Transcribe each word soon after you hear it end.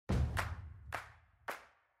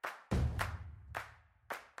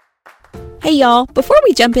Hey y'all, before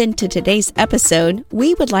we jump into today's episode,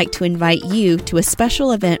 we would like to invite you to a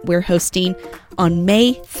special event we're hosting on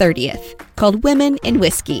May 30th called Women in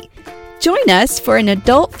Whiskey. Join us for an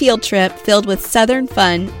adult field trip filled with Southern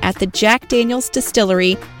fun at the Jack Daniel's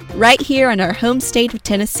Distillery right here in our home state of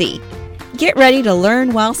Tennessee. Get ready to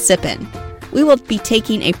learn while sipping. We will be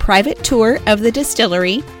taking a private tour of the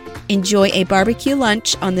distillery, enjoy a barbecue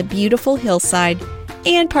lunch on the beautiful hillside,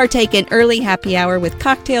 and partake in early happy hour with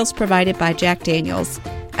cocktails provided by Jack Daniel's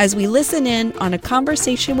as we listen in on a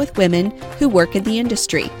conversation with women who work in the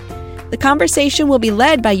industry. The conversation will be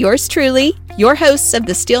led by yours truly, your hosts of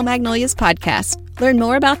the Steel Magnolias podcast. Learn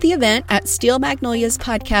more about the event at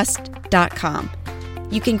steelmagnoliaspodcast.com.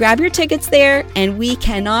 You can grab your tickets there, and we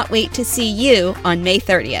cannot wait to see you on May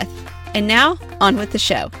 30th. And now, on with the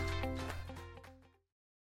show.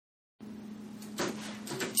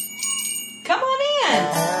 Come on in.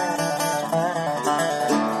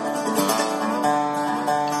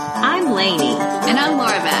 I'm Lainey. And I'm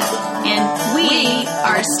Laura Beth. And we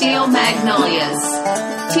are Steel Magnolias.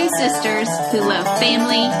 Two sisters who love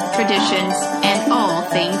family, traditions, and all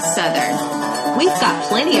things Southern. We've got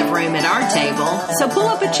plenty of room at our table, so pull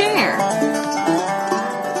up a chair.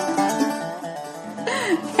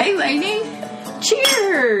 Hey, Lainey.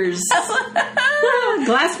 Cheers.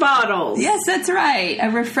 Glass bottles. Yes, that's right. A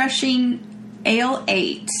refreshing Ale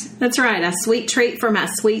 8. That's right. A sweet treat for my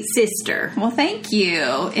sweet sister. Well, thank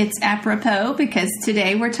you. It's apropos because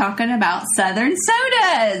today we're talking about Southern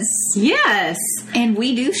sodas. Yes. And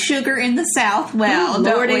we do sugar in the South well, Oh,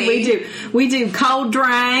 don't Lordy, we? We do cold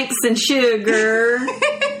drinks and sugar.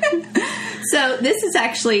 So this is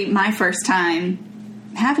actually my first time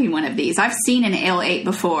having one of these. I've seen an Ale 8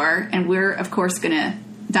 before, and we're, of course, going to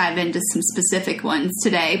dive into some specific ones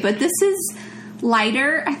today. But this is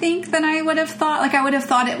lighter, I think, than I would have thought. Like, I would have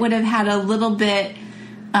thought it would have had a little bit,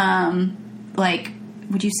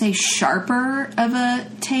 would you say sharper of a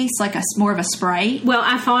taste? Like more of a Sprite? Well,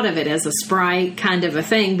 I thought of it as a Sprite kind of a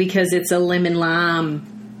thing because it's a lemon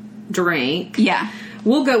lime drink. Yeah.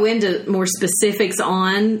 We'll go into more specifics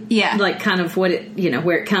on, like kind of what it,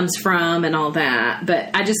 where it comes from and all that. But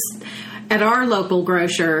at our local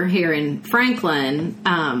grocer here in Franklin,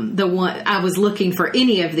 I was looking for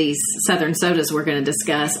any of these Southern sodas we're going to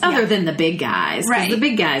discuss, other than the big guys. Right. The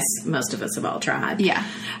big guys, most of us have all tried. Yeah.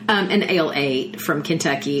 An Ale 8 from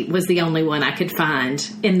Kentucky was the only one I could find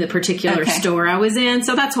in the particular store I was in.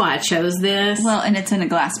 So that's why I chose this. Well, and it's in a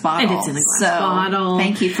glass bottle. Bottle.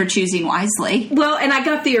 Thank you for choosing wisely. Well, and I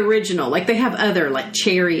got the original. Like, they have other, like,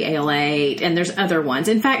 Cherry Ale 8, and there's other ones.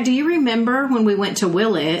 In fact, do you remember when we went to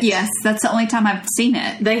Willett? Yes, that's the only time I've seen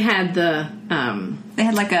it. They had the they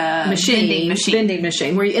had like a vending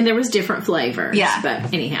machine where, and there was different flavors. Yeah.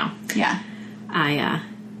 But anyhow, yeah, I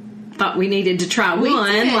thought we needed to try one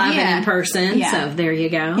live and in person. Yeah. So there you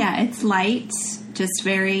go. Yeah, it's light, just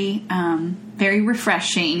very very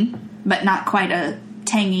refreshing, but not quite a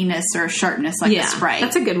tanginess or sharpness like a Sprite.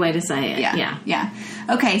 That's a good way to say it. Yeah.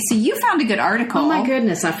 Okay, so you found a good article. Oh my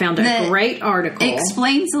goodness, I found a great article.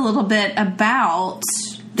 Explains a little bit about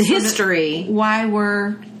the history, why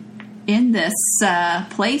we're in this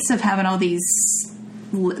place of having all these,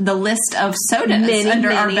 the list of sodas under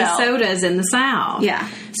our belt. Sodas in the South. Yeah.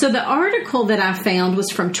 So the article that I found was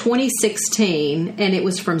from 2016, and it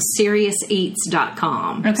was from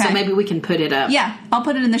SeriousEats.com. Okay. So maybe we can put it up. Yeah, I'll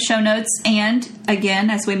put it in the show notes. And again,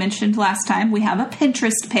 as we mentioned last time, we have a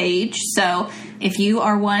Pinterest page. So if you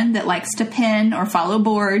are one that likes to pin or follow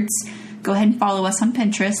boards, go ahead and follow us on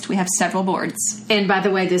Pinterest. We have several boards. And by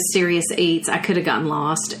the way, this Serious Eats, I could have gotten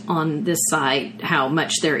lost on this site, how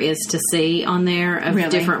much there is to see on there of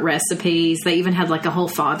different recipes. They even had like a whole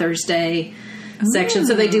Father's Day section.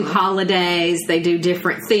 So they do holidays, they do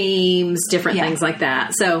different themes, different things like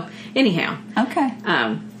that. So anyhow,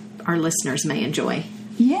 our listeners may enjoy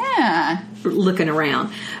looking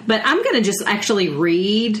around. But I'm going to just actually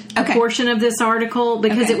read a portion of this article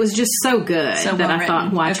because it was just so good that I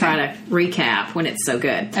thought, why try to recap when it's so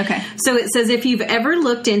good? Okay. So it says, if you've ever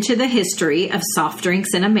looked into the history of soft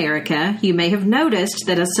drinks in America, you may have noticed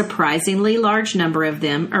that a surprisingly large number of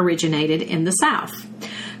them originated in the South.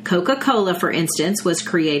 Coca-Cola, for instance, was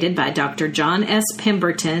created by Dr. John S.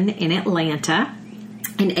 Pemberton in Atlanta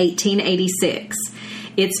in 1886.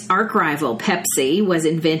 Its arch rival, Pepsi, was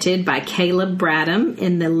invented by Caleb Bradham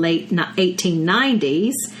in the late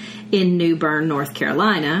 1890s in New Bern, North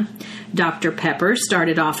Carolina. Dr. Pepper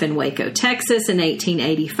started off in Waco, Texas in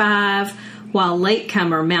 1885, while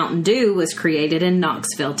latecomer Mountain Dew was created in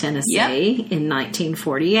Knoxville, Tennessee in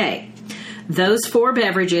 1948. Those 4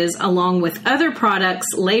 beverages, along with other products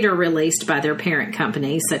later released by their parent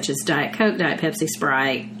companies, such as Diet Coke, Diet Pepsi,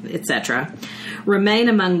 Sprite, etc., remain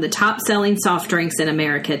among the top-selling soft drinks in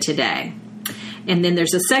America today. And then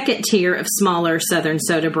there's a second tier of smaller Southern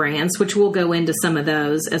soda brands, which we'll go into some of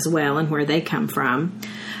those as well and where they come from.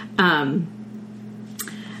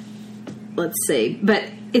 Let's see. But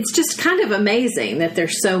it's just kind of amazing that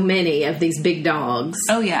there's so many of these big dogs.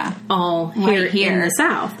 Oh, yeah. All here in the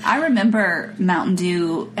South. I remember Mountain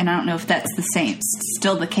Dew, and I don't know if that's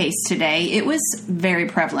still the case today. It was very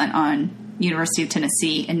prevalent on University of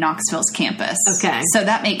Tennessee and Knoxville's campus. Okay. So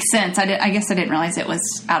that makes sense. I guess I didn't realize it was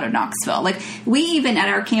out of Knoxville. Like, we even at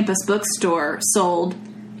our campus bookstore sold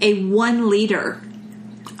a 1 liter.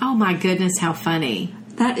 Oh, my goodness, how funny.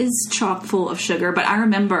 That is chock full of sugar, but I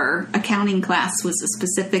remember accounting class was a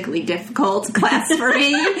specifically difficult class for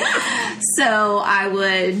me. So I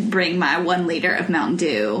would bring my 1 liter of Mountain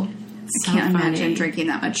Dew. So I can't funny. imagine drinking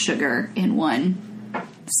that much sugar in one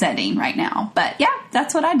setting right now. But yeah,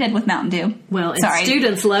 that's what I did with Mountain Dew. Well, and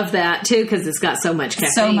students love that too because it's got so much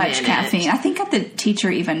caffeine. So much in caffeine. It. I think the teacher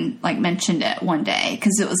even mentioned it one day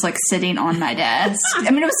because it was sitting on my desk.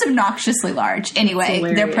 I mean, it was obnoxiously large. Anyway,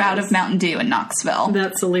 they're proud of Mountain Dew in Knoxville.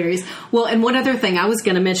 That's hilarious. Well, and one other thing I was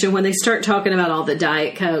going to mention when they start talking about all the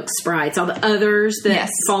Diet Coke, Sprites, all the others that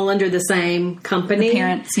fall under the same company. The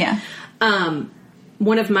parents, yeah.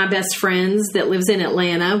 One of my best friends that lives in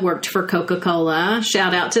Atlanta worked for Coca-Cola.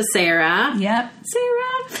 Shout out to Sarah. Yep.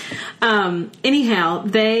 Sarah. Anyhow,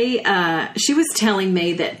 she was telling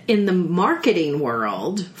me that in the marketing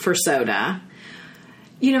world for soda,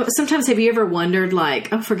 sometimes have you ever wondered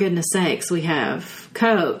oh, for goodness sakes, we have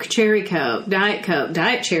Coke, Cherry Coke,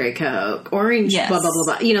 Diet Cherry Coke, Orange, blah, blah,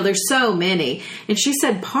 blah, blah. There's so many. And she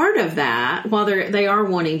said part of that, while they are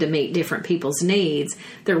wanting to meet different people's needs,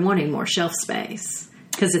 they're wanting more shelf space.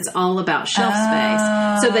 Because it's all about shelf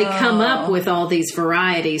space. So they come up with all these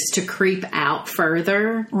varieties to creep out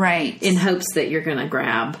further. Right. In hopes that you're going to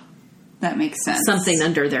grab that makes sense. Something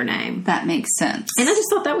under their name. That makes sense. And I just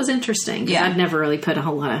thought that was interesting. Because I'd never really put a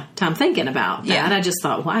whole lot of time thinking about that. Yeah. I just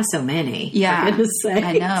thought, why so many? Yeah. For goodness sakes.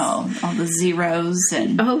 I know. All the zeros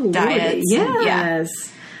and diets. Really? Yes.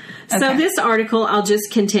 So this article, I'll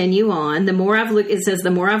just continue on. It says,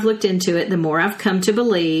 the more I've looked into it, the more I've come to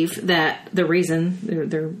believe that the reason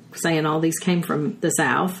they're saying all these came from the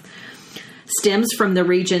South stems from the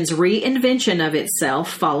region's reinvention of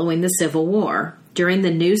itself following the Civil War. During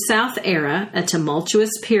the New South era, a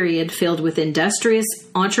tumultuous period filled with industrious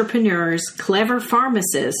entrepreneurs, clever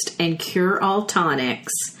pharmacists, and cure-all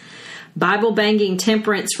tonics, Bible-banging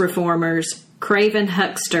temperance reformers, craven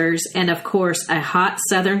hucksters, and of course a hot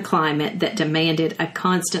southern climate that demanded a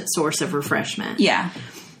constant source of refreshment. Yeah.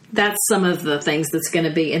 That's some of the things that's going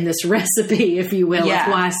to be in this recipe, if you will, of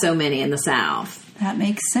why so many in the South. That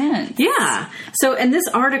makes sense. Yeah. So in this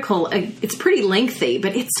article, it's pretty lengthy,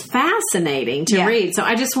 but it's fascinating to read. So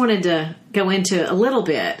I just wanted to go into a little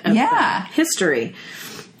bit of history.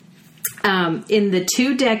 In the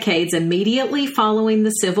 2 decades immediately following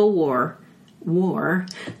the Civil War,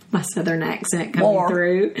 my southern accent coming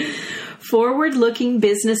through, forward-looking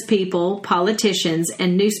business people, politicians,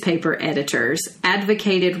 and newspaper editors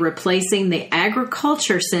advocated replacing the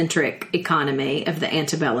agriculture-centric economy of the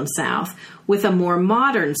antebellum South with a more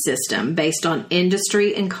modern system based on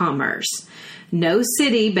industry and commerce. No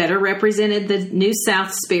city better represented the New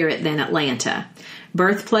South spirit than Atlanta,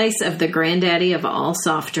 birthplace of the granddaddy of all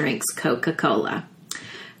soft drinks, Coca-Cola.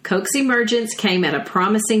 Coke's emergence came at a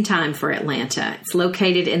promising time for Atlanta. It's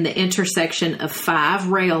located in the intersection of 5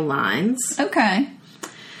 rail lines. Okay.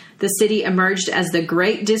 The city emerged as the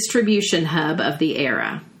great distribution hub of the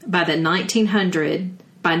era. By 1900,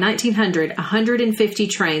 150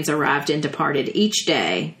 trains arrived and departed each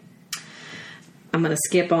day. I'm going to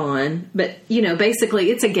skip on, but basically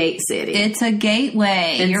it's a gate city. It's a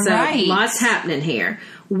gateway. And You're so right. Lots happening here.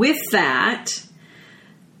 With that,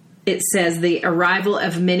 it says the arrival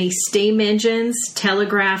of many steam engines,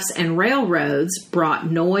 telegraphs, and railroads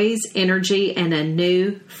brought noise, energy, and a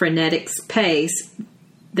new frenetic pace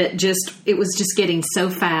that it was just getting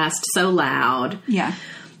so fast, so loud. Yeah.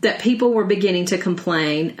 That people were beginning to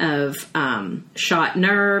complain of shot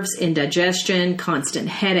nerves, indigestion, constant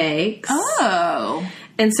headaches. Oh.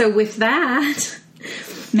 And so with that,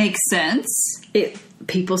 makes sense.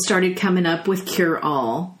 People started coming up with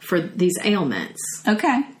cure-all for these ailments.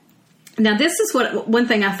 Okay. Now, this is one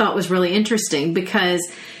thing I thought was really interesting, because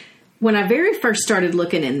when I very first started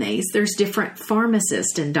looking in these, there's different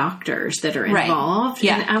pharmacists and doctors that are involved. Right.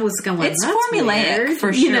 Yeah. And I was going, it's that's formulaic weird,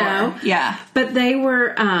 for sure. Yeah. But they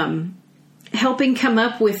were helping come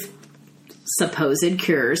up with supposed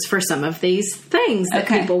cures for some of these things that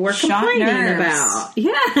people were complaining about.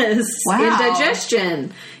 Yes. Wow.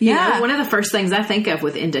 Indigestion. Yeah. You know, one of the first things I think of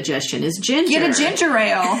with indigestion is ginger. Get a ginger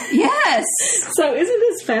ale. Yes. So isn't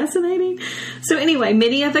this fascinating? So anyway,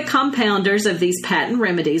 many of the compounders of these patent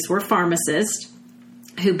remedies were pharmacists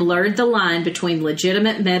who blurred the line between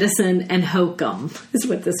legitimate medicine and hokum, is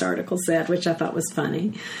what this article said, which I thought was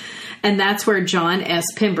funny. And that's where John S.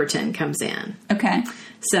 Pemberton comes in. Okay.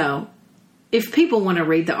 So if people want to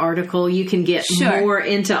read the article, you can get more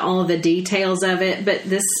into all the details of it. But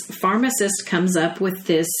this pharmacist comes up with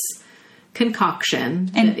this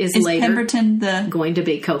concoction and that is later Pemberton going to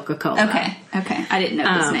be Coca-Cola. Okay. I didn't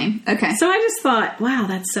know his name. Okay. So I just thought, wow,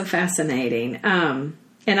 that's so fascinating. And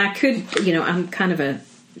I could, I'm kind of a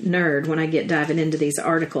nerd when I get diving into these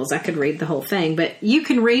articles. I could read the whole thing, but you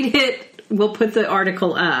can read it. We'll put the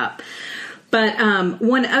article up. But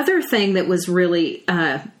one other thing that was really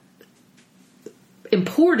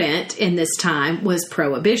important in this time was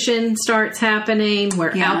prohibition starts happening,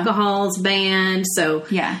 where alcohol's banned. So,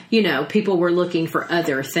 people were looking for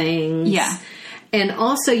other things. Yeah. And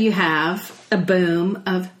also you have a boom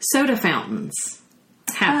of soda fountains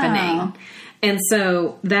happening. Oh. And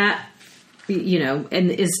so that,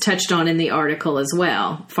 and is touched on in the article as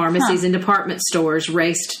well. Pharmacies and department stores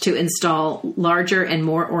raced to install larger and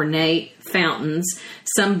more ornate fountains,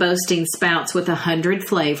 some boasting spouts with 100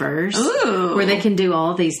 flavors. Ooh. Where they can do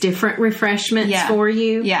all these different refreshments for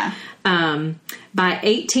you. Yeah. By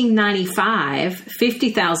 1895,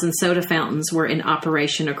 50,000 soda fountains were in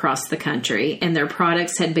operation across the country, and their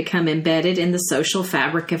products had become embedded in the social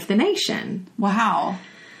fabric of the nation. Wow.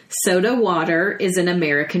 Soda water is an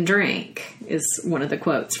American drink, is one of the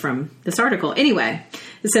quotes from this article. Anyway,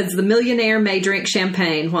 it says the millionaire may drink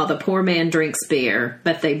champagne while the poor man drinks beer,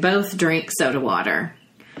 but they both drink soda water.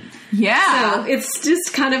 Yeah. So it's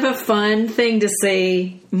just kind of a fun thing to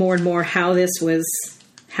see more and more how this was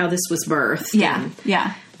birthed. Yeah.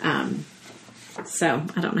 Yeah. So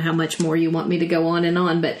I don't know how much more you want me to go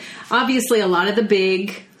on, but obviously a lot of the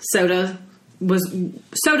big sodas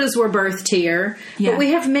were birthed here, but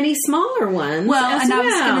we have many smaller ones. Well, and I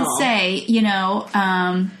was going to say,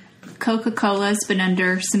 Coca-Cola's been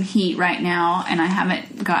under some heat right now, and I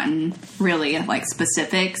haven't gotten really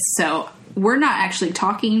specifics. So we're not actually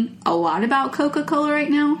talking a lot about Coca-Cola right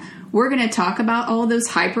now. We're going to talk about all those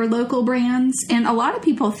hyper-local brands, and a lot of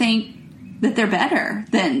people think that they're better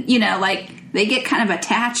than, they get kind of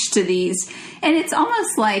attached to these, and it's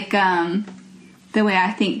almost like the way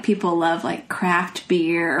I think people love craft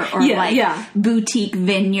beer or boutique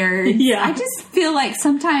vineyards. Yeah. I just feel like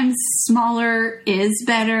sometimes smaller is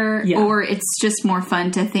better, or it's just more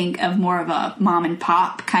fun to think of more of a mom and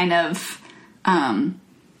pop kind of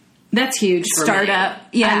that's huge for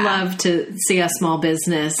startup. Me. Yeah. I love to see a small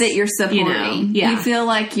business that you're supporting. You feel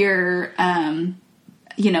like you're an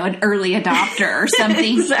early adopter or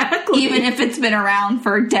something. Exactly. Even if it's been around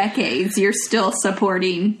for decades, you're still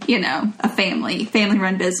supporting, a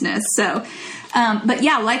family-run business. So, but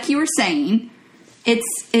yeah, like you were saying,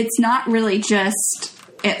 it's not really just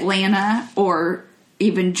Atlanta or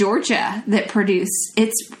even Georgia that produce.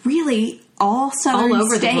 It's really all southern all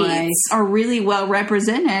over states the place. Are really well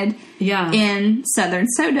represented in southern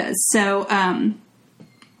sodas. So,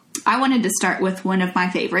 I wanted to start with one of my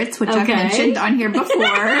favorites, which I've mentioned on here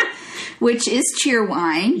before, which is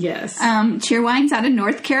Cheerwine. Yes. Cheerwine's out of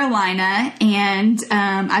North Carolina, and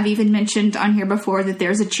I've even mentioned on here before that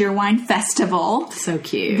there's a Cheerwine festival. So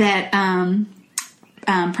cute. That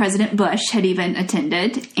President Bush had even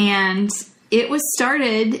attended, and it was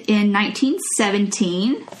started in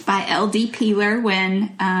 1917 by L.D. Peeler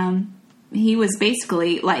when he was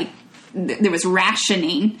basically there was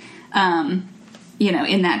rationing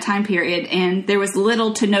in that time period, and there was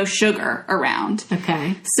little to no sugar around.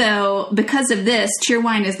 Okay. So because of this,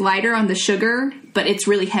 Cheerwine is lighter on the sugar, but it's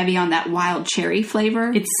really heavy on that wild cherry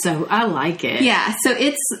flavor. I like it. Yeah. So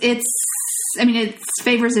it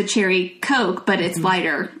favors a cherry Coke, but it's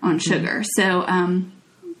lighter on sugar. So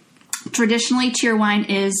traditionally, Cheerwine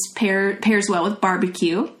pairs well with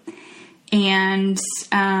barbecue. And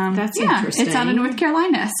that's interesting. It's out of North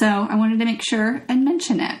Carolina, so I wanted to make sure and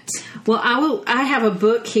mention it. Well, I have a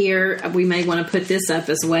book here. We may want to put this up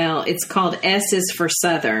as well. It's called S is for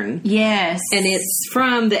Southern. Yes. And it's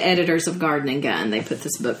from the editors of Garden and Gun. They put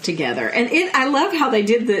this book together. And I love how they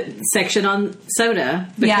did the section on soda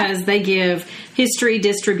because they give history,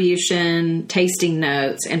 distribution, tasting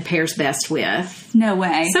notes, and pairs best with. No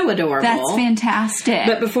way. So adorable. That's fantastic.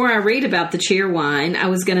 But before I read about the Cheerwine, I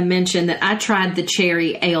was going to mention that I tried the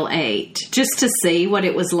Cherry Ale 8 just to see what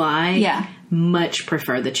it was like. Yeah. much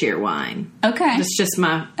prefer the Cheerwine. Okay. It's just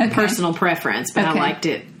my personal preference, but I liked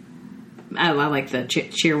it. I like the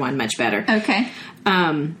Cheerwine much better. Okay.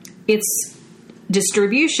 Its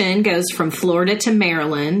distribution goes from Florida to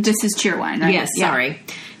Maryland. This is Cheerwine, right? Yes, sorry.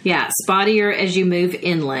 Yeah, spottier as you move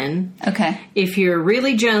inland. Okay. If you're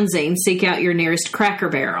really jonesing, seek out your nearest Cracker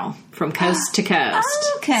Barrel from coast to coast.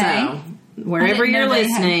 Oh, okay. So, wherever you're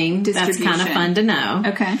listening, that's kind of fun to know.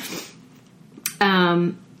 Okay.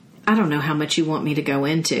 I don't know how much you want me to go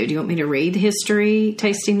into. Do you want me to read the history,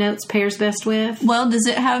 tasting notes, Pairs Best With? Well, does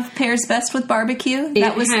it have Pairs Best With barbecue?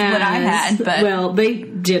 That was what I had. But well, they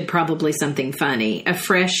did probably something funny. A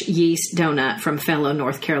fresh yeast donut from fellow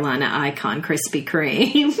North Carolina icon Krispy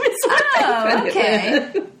Kreme. Oh,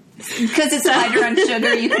 okay. Because it's lighter on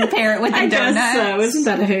sugar, you can pair it with a donut. Guess so. Isn't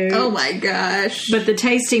that a hoot? Oh my gosh. But the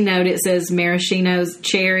tasting note, it says maraschino's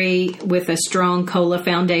cherry with a strong cola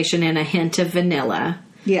foundation and a hint of vanilla.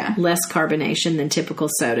 Yeah. Less carbonation than typical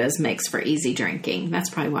sodas makes for easy drinking.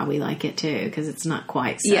 That's probably why we like it too, because it's not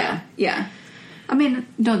quite so. Yeah. I mean,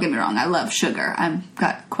 don't get me wrong, I love sugar. I've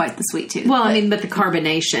got quite the sweet tooth. Well, but the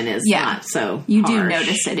carbonation is not so You harsh. do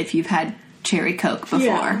notice it if you've had cherry Coke before.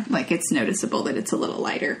 Yeah. Like, it's noticeable that it's a little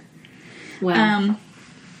lighter. Well,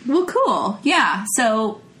 cool. Yeah.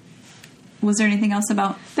 So, was there anything else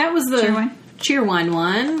about that was the Cheerwine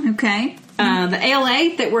one. Okay. The Ale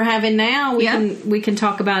 8 that we're having now, we can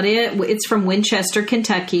talk about it. It's from Winchester,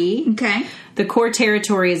 Kentucky. Okay. The core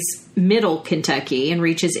territory is Middle Kentucky and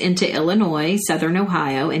reaches into Illinois, Southern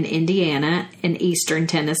Ohio, and Indiana, and Eastern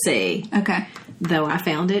Tennessee. Okay. Though I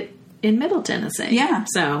found it in Middle Tennessee. Yeah.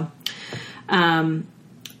 So,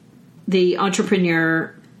 the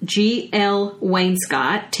entrepreneur G.L.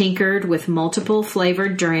 Wainscott tinkered with multiple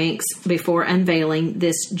flavored drinks before unveiling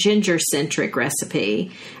this ginger-centric recipe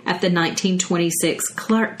at the 1926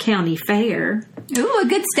 Clark County Fair. Ooh, a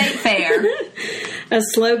good state fair. A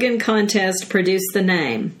slogan contest produced the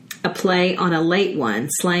name, a play on a late one,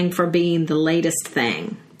 slang for being the latest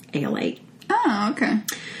thing. Ale 8. Oh, okay.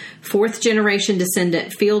 Fourth-generation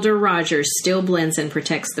descendant Fielder Rogers still blends and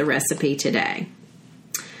protects the recipe today.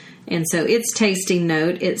 And so its tasting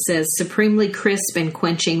note, it says, supremely crisp and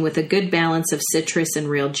quenching with a good balance of citrus and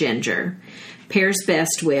real ginger. Pairs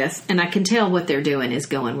best with, and I can tell what they're doing is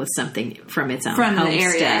going with something from its own from home the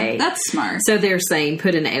area. state. That's smart. So they're saying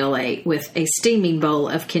put an Ale 8 with a steaming bowl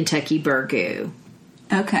of Kentucky burgoo.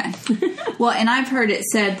 Okay. Well, and I've heard it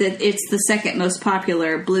said that it's the second most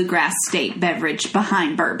popular bluegrass state beverage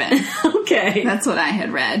behind bourbon. Okay. That's what I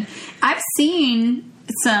had read. I've seen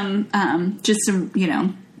some,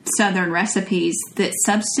 Southern recipes that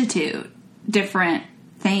substitute different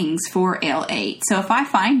things for Ale 8. So if I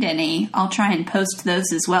find any, I'll try and post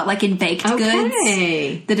those as well, like in baked goods.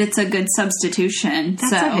 That it's a good substitution.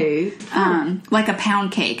 That's a hoot. Like a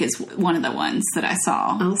pound cake is one of the ones that I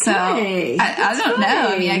saw. Okay. So I don't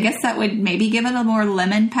know. I mean, I guess that would maybe give it a more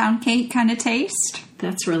lemon pound cake kind of taste.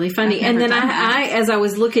 That's really funny. And then I, as I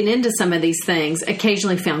was looking into some of these things,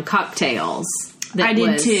 occasionally found cocktails. I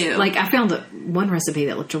did too. Like, I found one recipe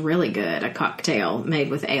that looked really good, a cocktail made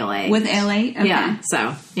with Ale 8. With Ale 8? Okay. Yeah.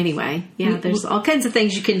 So, anyway, there's all kinds of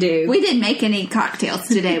things you can do. We didn't make any cocktails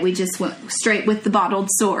today. We just went straight with the bottled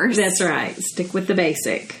source. That's right. Stick with the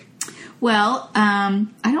basic. Well, I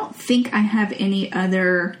don't think I have any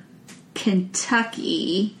other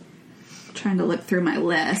Kentucky. I'm trying to look through my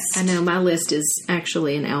list. I know my list is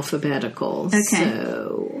actually in alphabetical. Okay.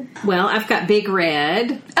 So, well, I've got Big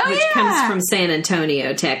Red, which comes from San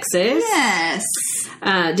Antonio, Texas. Yes.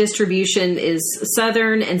 Distribution is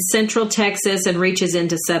southern and central Texas and reaches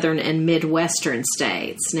into southern and midwestern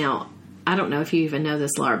states. Now, I don't know if you even know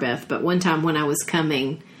this, Larbeth, but one time when I was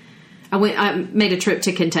coming, I made a trip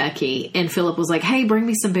to Kentucky, and Philip was like, "Hey, bring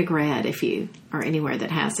me some Big Red if you are anywhere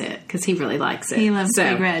that has it," because he really likes it. He loves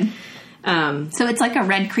Big Red. So it's like a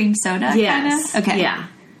red cream soda, yes. kind of? Okay. Yeah.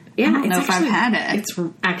 I don't know if I've had it. It's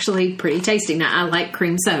actually pretty tasty. Now, I like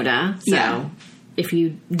cream soda, so if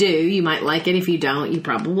you do, you might like it. If you don't, you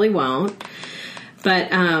probably won't.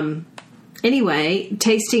 But anyway,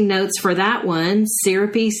 tasting notes for that one,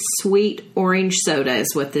 syrupy sweet orange soda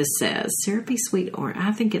is what this says. Syrupy sweet orange.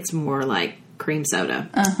 I think it's more like cream soda.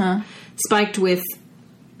 Uh-huh. Spiked with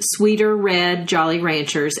sweeter red Jolly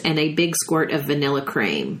Ranchers and a big squirt of vanilla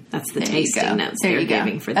cream. That's the tasting notes they're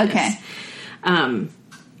giving for this. Okay.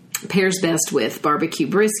 Pairs best with barbecue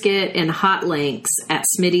brisket and hot links at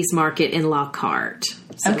Smitty's Market in Lockhart.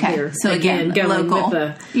 So So again, going local.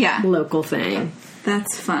 with the local thing.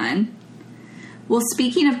 That's fun. Well,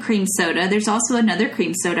 speaking of cream soda, there's also another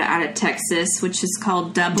cream soda out of Texas, which is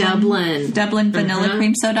called Dublin Vanilla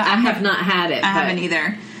Cream Soda. I have not had it. I haven't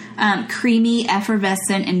either. Creamy,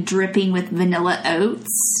 effervescent, and dripping with vanilla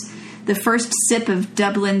oats. The first sip of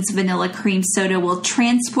Dublin's vanilla cream soda will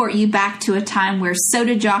transport you back to a time where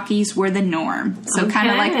soda jockeys were the norm. So kind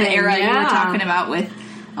of like the era you were talking about with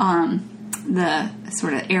the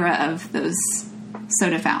sort of era of those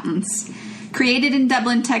soda fountains. Created in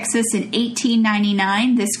Dublin, Texas in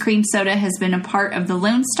 1899, this cream soda has been a part of the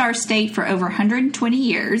Lone Star State for over 120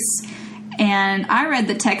 years. And I read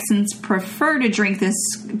that Texans prefer to drink this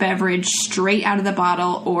beverage straight out of the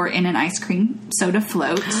bottle or in an ice cream soda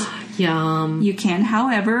float. Yum. You can,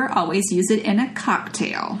 however, always use it in a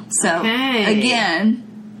cocktail. So,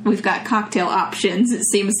 again, we've got cocktail options, it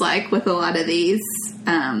seems like, with a lot of these.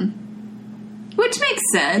 Which makes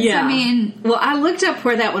sense. Yeah. I mean... Well, I looked up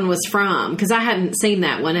where that one was from, because I hadn't seen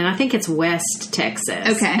that one, and I think it's West Texas.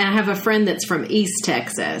 Okay. And I have a friend that's from East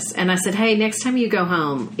Texas, and I said, hey, next time you go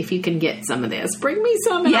home, if you can get some of this, bring me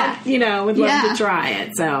some, and I would love to try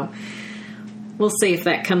it. So, we'll see if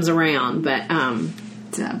that comes around, but...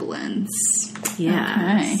 Dublin's.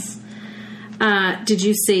 Yes. Okay. Did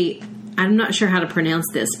you see... I'm not sure how to pronounce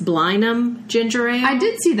this. Blinum ginger ale? I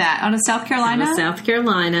did see that on a South Carolina. On a South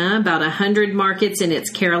Carolina, about 100 markets in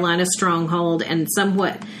its Carolina stronghold and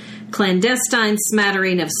somewhat clandestine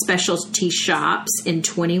smattering of specialty shops in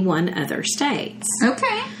 21 other states.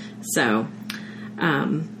 Okay. So,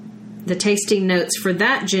 the tasting notes for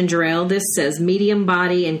that ginger ale, this says medium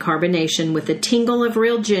body and carbonation with a tingle of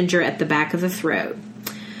real ginger at the back of the throat.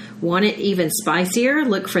 Want it even spicier?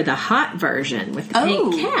 Look for the hot version with the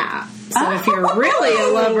pink cap. So if you're really a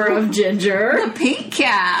lover of ginger, the pink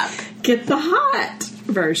cap, get the hot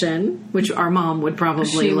version, which our mom would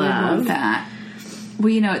probably love that.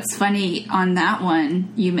 Well, it's funny on that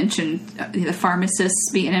one. You mentioned the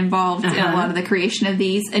pharmacists being involved in a lot of the creation of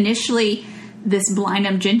these. Initially, this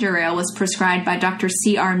Blinum ginger ale was prescribed by Dr.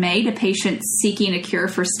 C.R. May to patients seeking a cure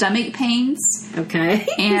for stomach pains. Okay.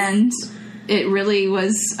 And it really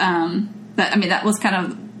was, that was kind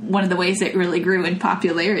of one of the ways it really grew in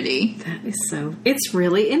popularity. That is so... It's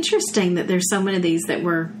really interesting that there's so many of these that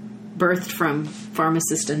were birthed from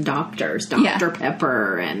pharmacists and doctors. Dr.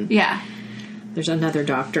 Pepper and... Yeah. There's another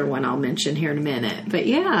doctor one I'll mention here in a minute. But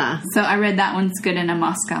yeah. So I read that one's good in a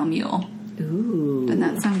Moscow Mule. Ooh. Doesn't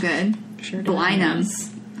that sound good? Sure does. Blinum.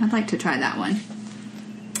 I'd like to try that one.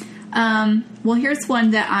 Well, here's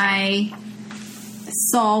one that I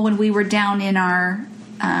saw when we were down in our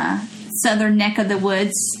southern neck of the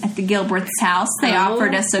woods at the Gilbreth's house. They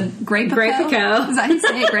offered us a Grape-A-Co. Grape-A-Co. Is that how you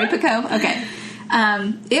say it? Grape-A-Co? Okay.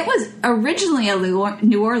 It was originally a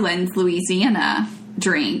New Orleans, Louisiana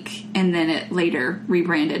drink, and then it later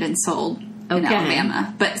rebranded and sold in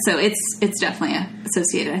Alabama. But so it's definitely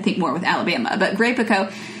associated, I think, more with Alabama. But Grape-A-Co,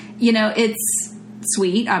 it's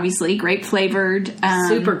sweet, obviously, grape flavored.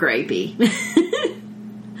 Super grapey.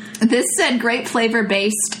 This said grape flavor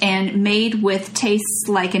based and made with tastes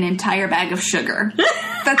like an entire bag of sugar.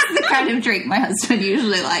 That's the kind of drink my husband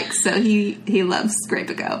usually likes, so he loves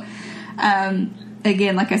Grape-A-Co.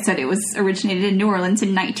 Again, like I said, it was originated in New Orleans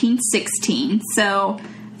in 1916. So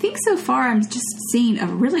I think so far I'm just seeing a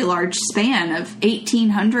really large span of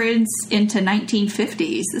 1800s into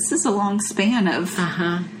 1950s. This is a long span of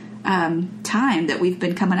time that we've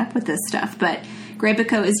been coming up with this stuff. But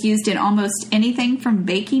Grape-A-Co is used in almost anything from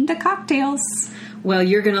baking to cocktails. Well,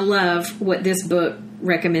 you're going to love what this book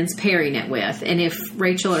recommends pairing it with. And if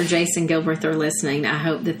Rachel or Jason Gilbreth are listening, I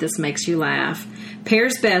hope that this makes you laugh.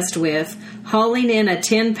 Pairs best with hauling in a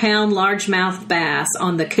 10-pound largemouth bass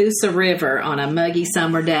on the Coosa River on a muggy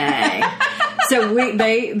summer day. So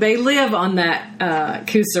they live on that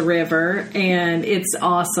Coosa River, and it's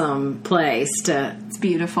awesome place to... It's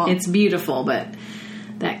beautiful. It's beautiful, but...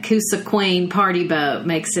 That Coosa Queen party boat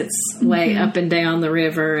makes its way up and down the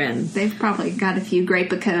river, and they've probably got a few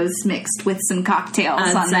Grape-A-Cos mixed with some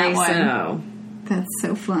cocktails on that one. So. That's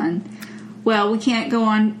so fun. Well, we can't go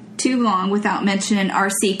on too long without mentioning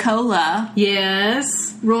RC Cola.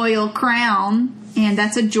 Yes, Royal Crown, and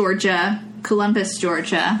that's a Columbus,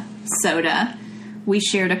 Georgia soda. We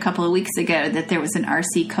shared a couple of weeks ago that there was an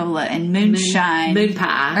RC Cola and moonshine. Moon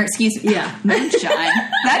pie. Or excuse me. Yeah. Moonshine.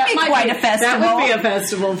 That'd be quite a festival. That would be a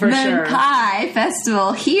festival for sure. Moon Pie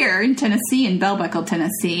Festival here in Tennessee, in Bell Buckle,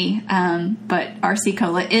 Tennessee. But RC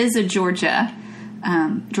Cola is a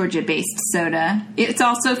Georgia-based soda. It's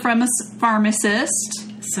also from a pharmacist.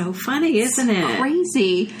 So funny, isn't it?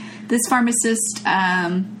 Crazy. This pharmacist,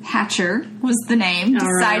 Hatcher was the name,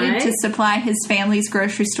 decided to supply his family's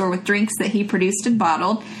grocery store with drinks that he produced and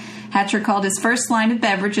bottled. Hatcher called his first line of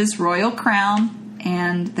beverages Royal Crown,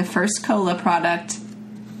 and the first cola product,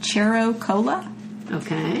 Chero Cola.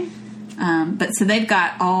 Okay. But so they've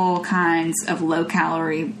got all kinds of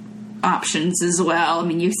low-calorie options as well. I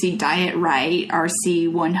mean, you see Diet Right,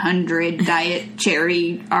 RC 100, Diet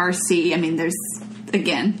Cherry, RC. I mean, there's,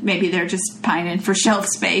 again, maybe they're just pining for shelf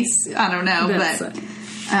space. I don't know.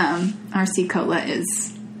 RC Cola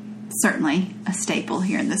is certainly a staple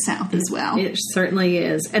here in the South as well. It certainly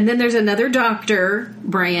is. And then there's another Dr.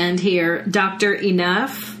 brand here, Dr.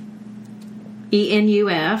 Enough.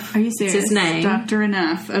 ENUF. Are you serious? It's his name. Dr.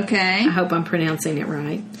 Enough. Okay. I hope I'm pronouncing it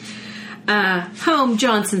right. Home,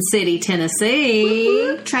 Johnson City, Tennessee.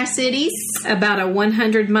 Woo-hoo. Tri-Cities. About a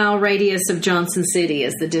 100-mile radius of Johnson City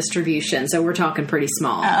is the distribution, so we're talking pretty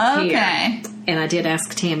small. Okay. Here. And I did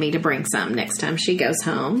ask Tammy to bring some next time she goes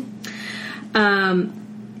home.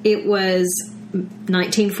 It was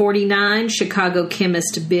 1949, Chicago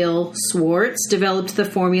chemist Bill Swartz developed the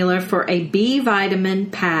formula for a B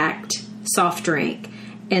vitamin-packed soft drink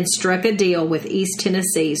and struck a deal with East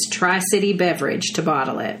Tennessee's Tri-City Beverage to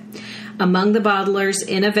bottle it. Among the bottler's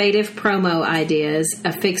innovative promo ideas,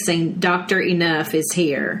 affixing Dr. Enough is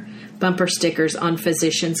here. Bumper stickers on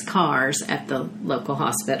physicians' cars at the local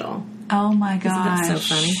hospital. Oh my gosh. Isn't that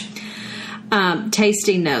so funny?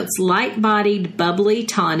 Tasting notes. Light-bodied, bubbly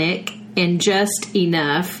tonic and just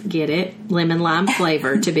enough, get it, lemon lime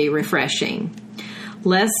flavor to be refreshing.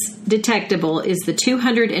 Less detectable is the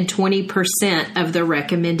 220% of the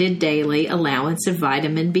recommended daily allowance of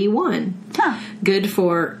vitamin B1. Huh. Good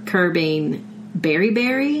for curbing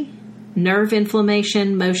beriberi, nerve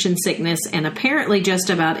inflammation, motion sickness, and apparently just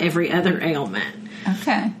about every other ailment.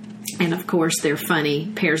 Okay. And, of course, they're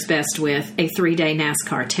funny. Pairs best with a 3-day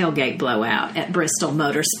NASCAR tailgate blowout at Bristol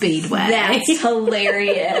Motor Speedway. That's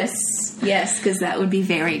hilarious. Yes, because that would be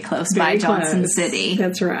very close by Johnson City.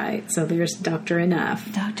 That's right. So there's Dr.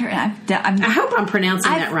 Enough. Dr. Enough. I hope I'm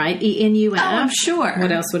pronouncing that right. ENUF. Oh, I'm sure.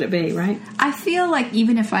 What else would it be, right? I feel like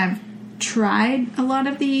even if I've tried a lot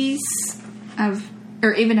of these,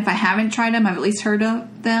 or even if I haven't tried them, I've at least heard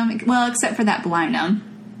of them. Well, except for that Blenheim.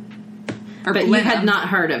 But Blenheim. You had not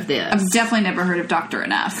heard of this. I've definitely never heard of Dr.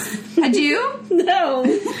 Enough. Had you? No.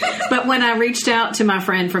 But when I reached out to my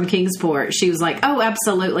friend from Kingsport, she was like, oh,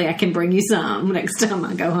 absolutely, I can bring you some next time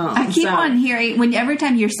I go home. I keep on hearing, every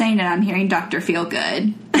time you're saying it, I'm hearing Dr.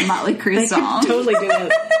 Feelgood, the Motley Crue song. They could totally do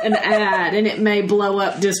an ad, and it may blow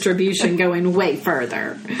up distribution going way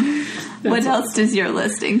further. What else does your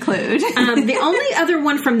list include? The only other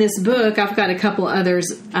one from this book, I've got a couple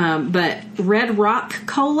others, but Red Rock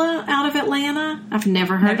Cola out of Atlanta. I've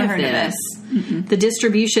never heard of this. The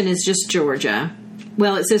distribution is just Georgia.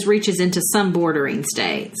 Well, it says reaches into some bordering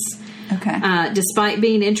states. Okay. Despite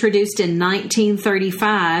being introduced in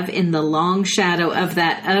 1935 in the long shadow of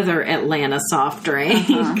that other Atlanta soft drink,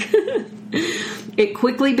 it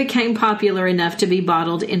quickly became popular enough to be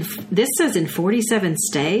bottled in, this says in 47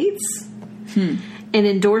 states. An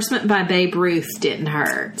endorsement by Babe Ruth didn't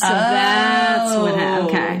hurt. So that's what happened.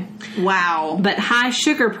 Okay. Wow. But high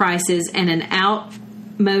sugar prices and an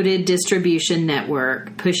outmoded distribution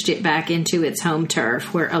network pushed it back into its home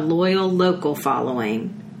turf, where a loyal local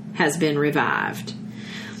following has been revived.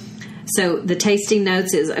 So the tasting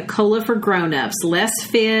notes is a cola for grown-ups, less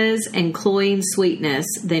fizz and cloying sweetness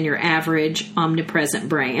than your average omnipresent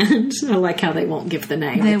brand. I like how they won't give the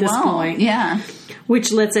name at this point. Yeah.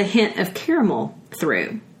 Which lets a hint of caramel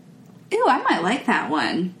through. Ooh, I might like that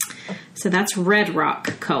one. So that's Red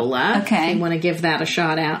Rock Cola. Okay. If you want to give that a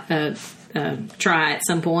shot out, try at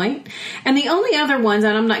some point. And the only other ones,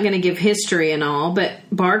 and I'm not going to give history and all, but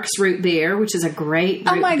Barks Root Beer, which is a great root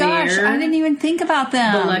beer. Oh my gosh, I didn't even think about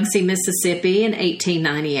them. Biloxi, Mississippi in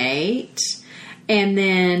 1898. And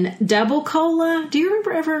then Double Cola. Do you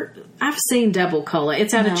remember ever? I've seen Double Cola.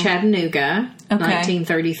 It's out of Chattanooga,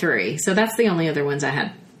 1933. So that's the only other ones I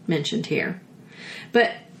had mentioned here.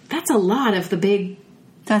 But that's a lot of the big.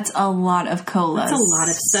 That's a lot of colas. That's a lot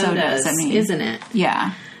of sodas, isn't it?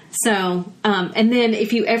 Yeah. So, and then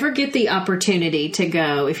if you ever get the opportunity to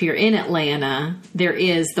go, if you're in Atlanta, there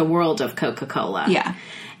is the World of Coca-Cola. Yeah.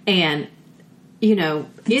 And, you know,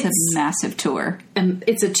 it's a massive tour.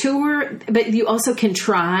 It's a tour, but you also can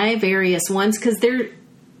try various ones because their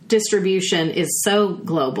distribution is so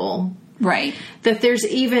global. Right. That there's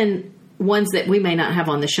even ones that we may not have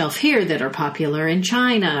on the shelf here that are popular in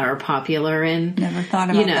China or popular in, never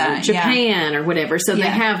thought about that. Japan or whatever. So they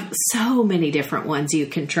have so many different ones you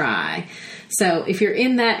can try. So if you're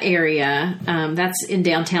in that area, that's in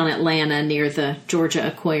downtown Atlanta near the Georgia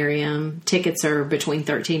Aquarium. Tickets are between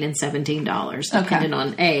 $13 and $17, depending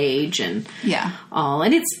on age and all.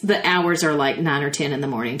 And the hours are like 9 or 10 in the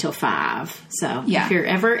morning till 5. So if you're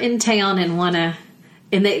ever in town and want to.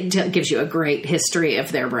 And it gives you a great history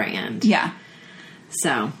of their brand. Yeah.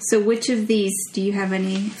 So which of these do you have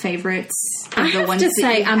any favorites? I have to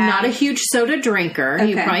say I'm not a huge soda drinker. Okay.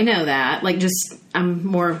 You probably know that. Like, just I'm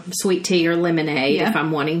more sweet tea or lemonade if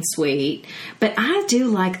I'm wanting sweet. But I do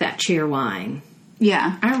like that cheer wine.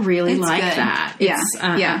 Yeah. I really It's like good. that.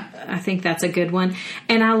 Yeah. I think that's a good one.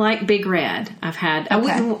 And I like Big Red. I've had.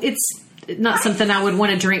 It's not something I would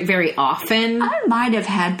want to drink very often. I might have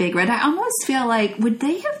had Big Red. I almost feel like, would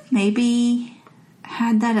they have maybe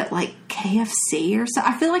had that at like KFC or so?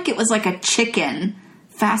 I feel like it was like a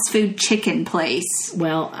fast food chicken place.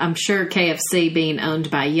 Well, I'm sure KFC being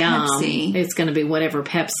owned by Yum, Pepsi. it's going to be whatever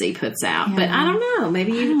Pepsi puts out. Yeah. But I don't know.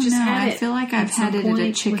 Maybe you just had it. I feel like I've at some had it at a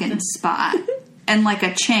point chicken with spot. And like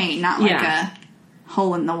a chain, not like Yeah. a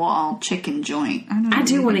hole-in-the-wall chicken joint. I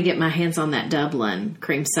do want to get my hands on that Dublin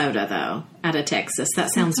cream soda, though, out of Texas.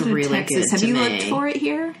 That sounds Out of really Texas. good Have to you me. looked for it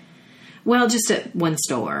here? Well, just at one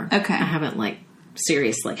store. Okay. I haven't,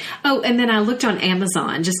 seriously. Oh, and then I looked on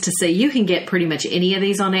Amazon just to see. You can get pretty much any of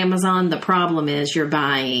these on Amazon. The problem is you're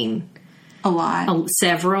buying A lot.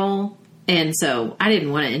 several. And so I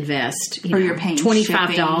didn't want to invest, you're paying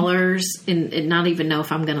 $25 and not even know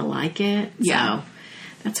if I'm going to like it. Yeah. So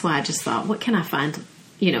that's why I just thought, what can I find,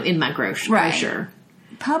 in my grocery? Right.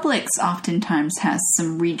 Publix oftentimes has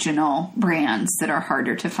some regional brands that are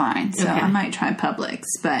harder to find. So Okay. I might try Publix.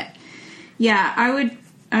 But yeah, I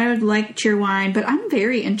would like Cheerwine, but I'm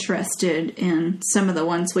very interested in some of the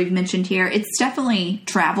ones we've mentioned here. It's definitely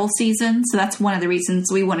travel season, so that's one of the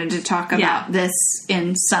reasons we wanted to talk about this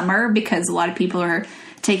in summer, because a lot of people are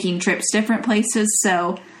taking trips different places.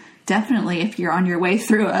 So definitely if you're on your way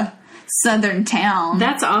through a southern town.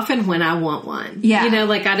 That's often when I want one. Yeah.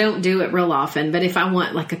 I don't do it real often, but if I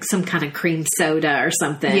want some kind of cream soda or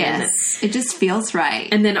something. Yes, it just feels right.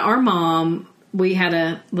 And then our mom, we had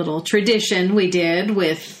a little tradition we did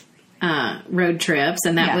with road trips,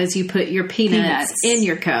 and that was you put your peanuts in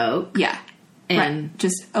your Coke. Yeah. And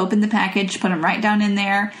just open the package, put them right down in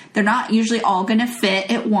there. They're not usually all going to fit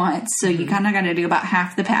at once, so you kind of got to do about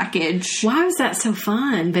half the package. Why was that so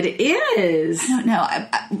fun? But it is. I don't know.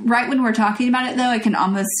 Right when we're talking about it, though, I can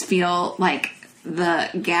almost feel like the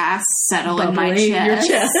gas settle in my Bubbling in your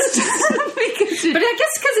chest. But But I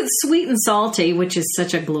guess because it's sweet and salty, which is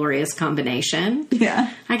such a glorious combination.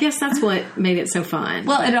 yeah. I guess that's what made it so fun.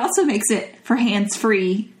 Well, it also makes it for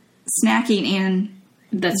hands-free snacking and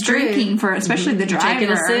that's drinking for especially the driver.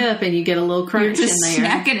 Taking a sip and you get a little crunch You're just in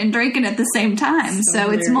there. snacking and drinking at the same time. So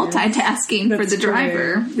it's hilarious. multitasking for That's the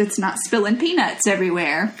driver. true. It's not spilling peanuts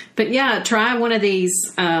everywhere. But yeah, try one of these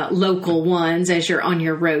local ones as you're on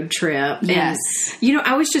your road trip. Yes. And,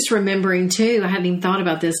 I was just remembering too, I hadn't even thought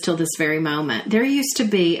about this till this very moment. There used to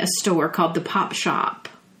be a store called the Pop Shop.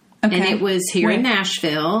 Okay. And it was here in Where?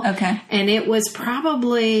 Nashville. Okay. And it was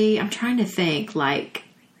probably, I'm trying to think,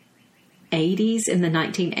 80s, in the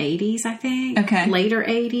 1980s, I think. Okay. Later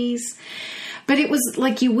 80s. But it was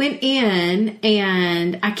like you went in,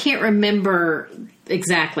 and I can't remember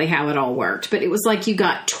exactly how it all worked, but it was like you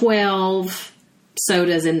got 12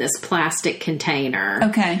 sodas in this plastic container.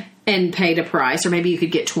 Okay. And paid a price, or maybe you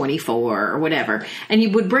could get 24 or whatever. And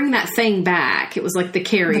you would bring that thing back. It was like the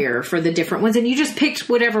carrier for the different ones. And you just picked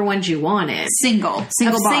whatever ones you wanted. Single Of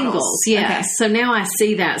bottles. singles, yes. Okay. So now I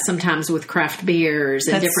see that sometimes with craft beers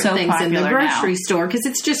and That's different so things in the popular grocery now. store, because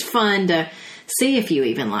it's just fun to see if you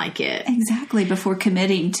even like it. Exactly, before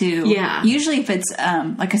committing to... Yeah. Usually if it's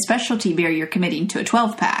like a specialty beer, you're committing to a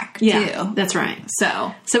 12-pack, too. That's right.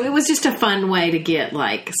 So So it was just a fun way to get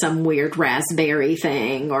some weird raspberry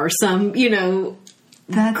thing or some,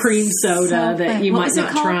 that's cream soda so that fun. you What might was it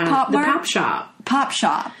not called? try. Pop The Mart? Pop Shop. Pop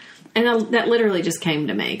Shop. And that literally just came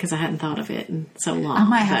to me because I hadn't thought of it in so long. I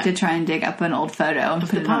might have to try and dig up an old photo and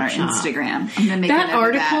put it on our Pop Shop. Instagram. I'm going to make That a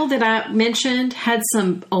note of article that I mentioned had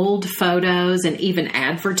some old photos and even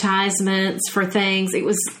advertisements for things. It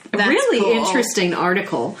was a That's really cool. interesting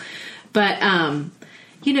article. But,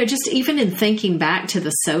 just even in thinking back to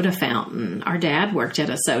the soda fountain, our dad worked at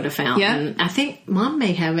a soda fountain. Yep. I think Mom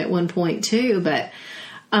may have at one point too, but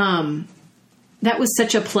that was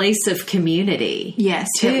such a place of community. Yes,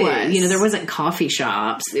 too. it was. There wasn't coffee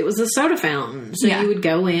shops. It was a soda fountain. So Yeah. you would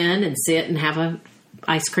go in and sit and have a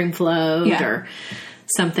ice cream float Yeah. or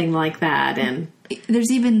something like that. And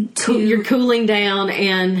There's even two... you're cooling down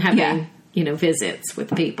and having, Yeah. visits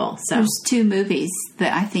with people. So There's two movies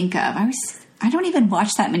that I think of. I don't even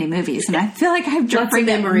watch that many movies, and I feel like I have Lots of different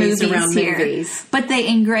memories movies around here. movies. But they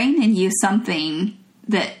ingrain in you something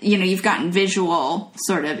that, you've gotten visual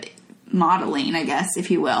sort of modeling, I guess,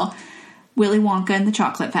 if you will. Willy Wonka and the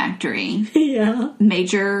Chocolate Factory. yeah.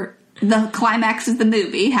 The climax of the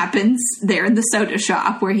movie happens there in the soda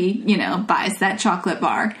shop where he, buys that chocolate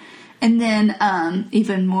bar. And then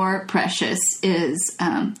even more precious is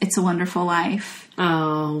It's a Wonderful Life.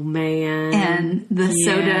 Oh, man. And the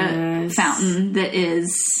soda fountain that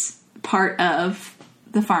is part of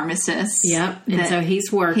the pharmacist. Yep. And so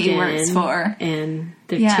he's working. He works for. And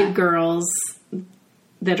the two girls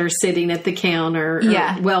that are sitting at the counter.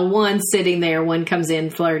 Yeah. Well, one's sitting there, one comes in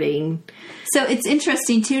flirting. So it's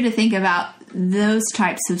interesting, too, to think about those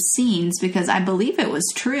types of scenes, because I believe it was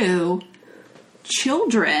true.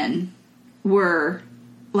 Children were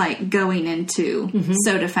like going into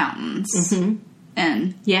soda fountains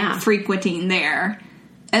and frequenting there,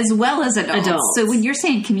 as well as adults. So when you're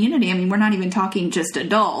saying community, I mean, we're not even talking just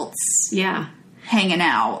adults hanging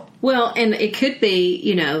out. Well, and it could be,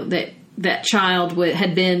 you know, that child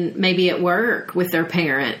had been maybe at work with their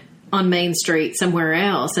parent on Main Street somewhere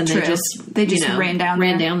else, and they just ran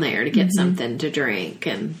down there to get something to drink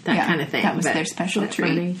and that kind of thing. That was their special treat.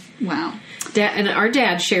 Funny. Wow. And our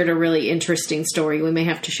dad shared a really interesting story. We may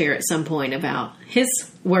have to share at some point about his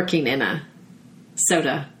working in a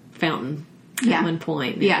soda fountain at one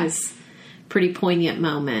point. It was a pretty poignant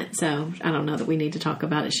moment. So I don't know that we need to talk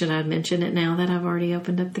about it. Should I mention it now that I've already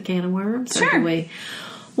opened up the can of worms? Sure.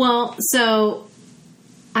 Well, so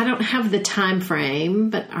I don't have the time frame,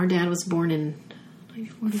 but our dad was born in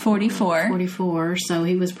 44. So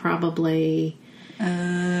he was probably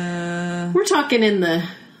we're talking in the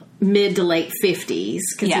mid to late 50s,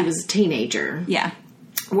 because he was a teenager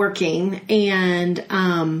working,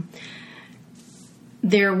 and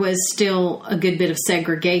there was still a good bit of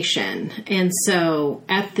segregation. And so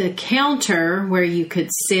at the counter where you could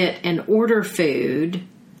sit and order food,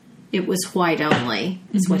 it was white only,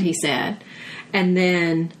 is what he said. And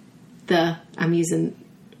then I'm using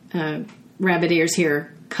rabbit ears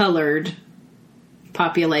here, colored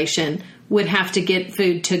population would have to get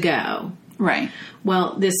food to go. Right.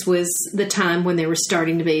 Well, this was the time when they were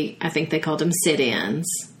starting to be, I think they called them sit-ins.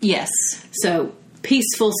 Yes. So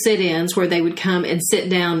peaceful sit-ins where they would come and sit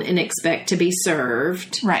down and expect to be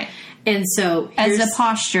served. Right. And so as a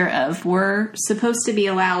posture of, we're supposed to be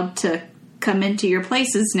allowed to come into your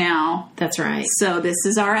places now. That's right. So this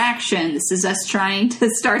is our action. This is us trying to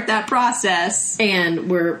start that process. And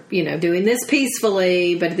we're, doing this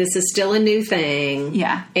peacefully, but this is still a new thing.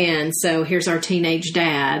 Yeah. And so here's our teenage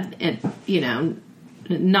dad, and,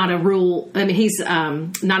 not a rule. I mean, he's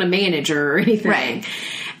not a manager or anything. Right.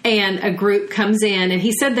 And a group comes in, and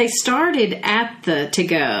he said they started at the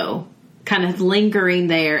to-go, kind of lingering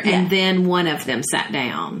there, and then one of them sat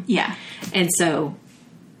down. Yeah. And so,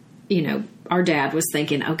 our dad was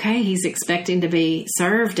thinking, okay, he's expecting to be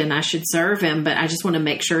served and I should serve him, but I just want to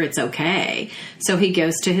make sure it's okay. So he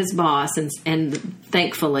goes to his boss, and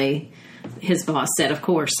thankfully his boss said, of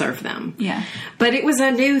course, serve them. Yeah. But it was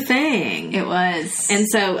a new thing. It was. And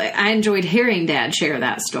so I enjoyed hearing Dad share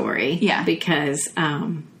that story. Yeah. Because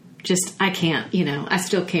I can't, I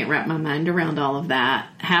still can't wrap my mind around all of that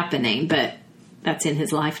happening, but that's in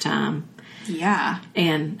his lifetime. Yeah.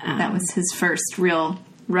 And that was his first real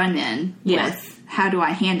run-in with, how do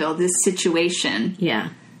I handle this situation? Yeah.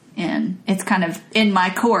 And it's kind of in my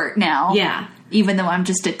court now. Yeah. Even though I'm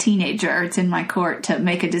just a teenager, it's in my court to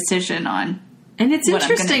make a decision on. And it's what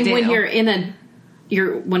interesting when you're in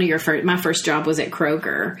my first job was at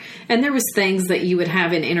Kroger, and there was things that you would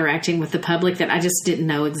have in interacting with the public that I just didn't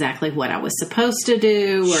know exactly what I was supposed to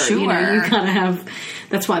do, or sure. You kind of have.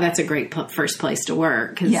 That's why that's a great first place to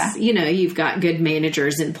work, because you've got good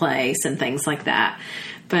managers in place and things like that.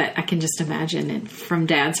 But I can just imagine from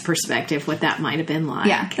Dad's perspective what that might have been like.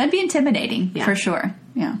 Yeah, that'd be intimidating for sure.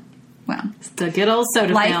 Yeah. Wow. The good old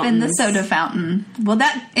soda Life fountains. in the soda fountain. Well,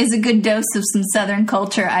 that is a good dose of some Southern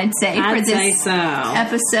culture, I'd say, for this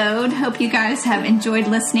episode. Hope you guys have enjoyed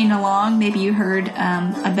listening along. Maybe you heard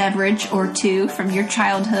a beverage or two from your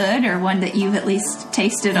childhood, or one that you've at least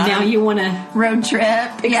tasted on now you want to road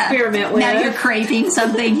trip. Experiment with. Now you're craving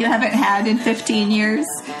something you haven't had in 15 years.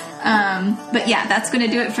 But that's going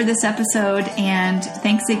to do it for this episode. And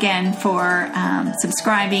thanks again for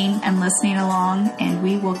subscribing and listening along. And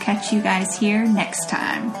we will catch you guys here next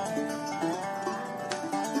time.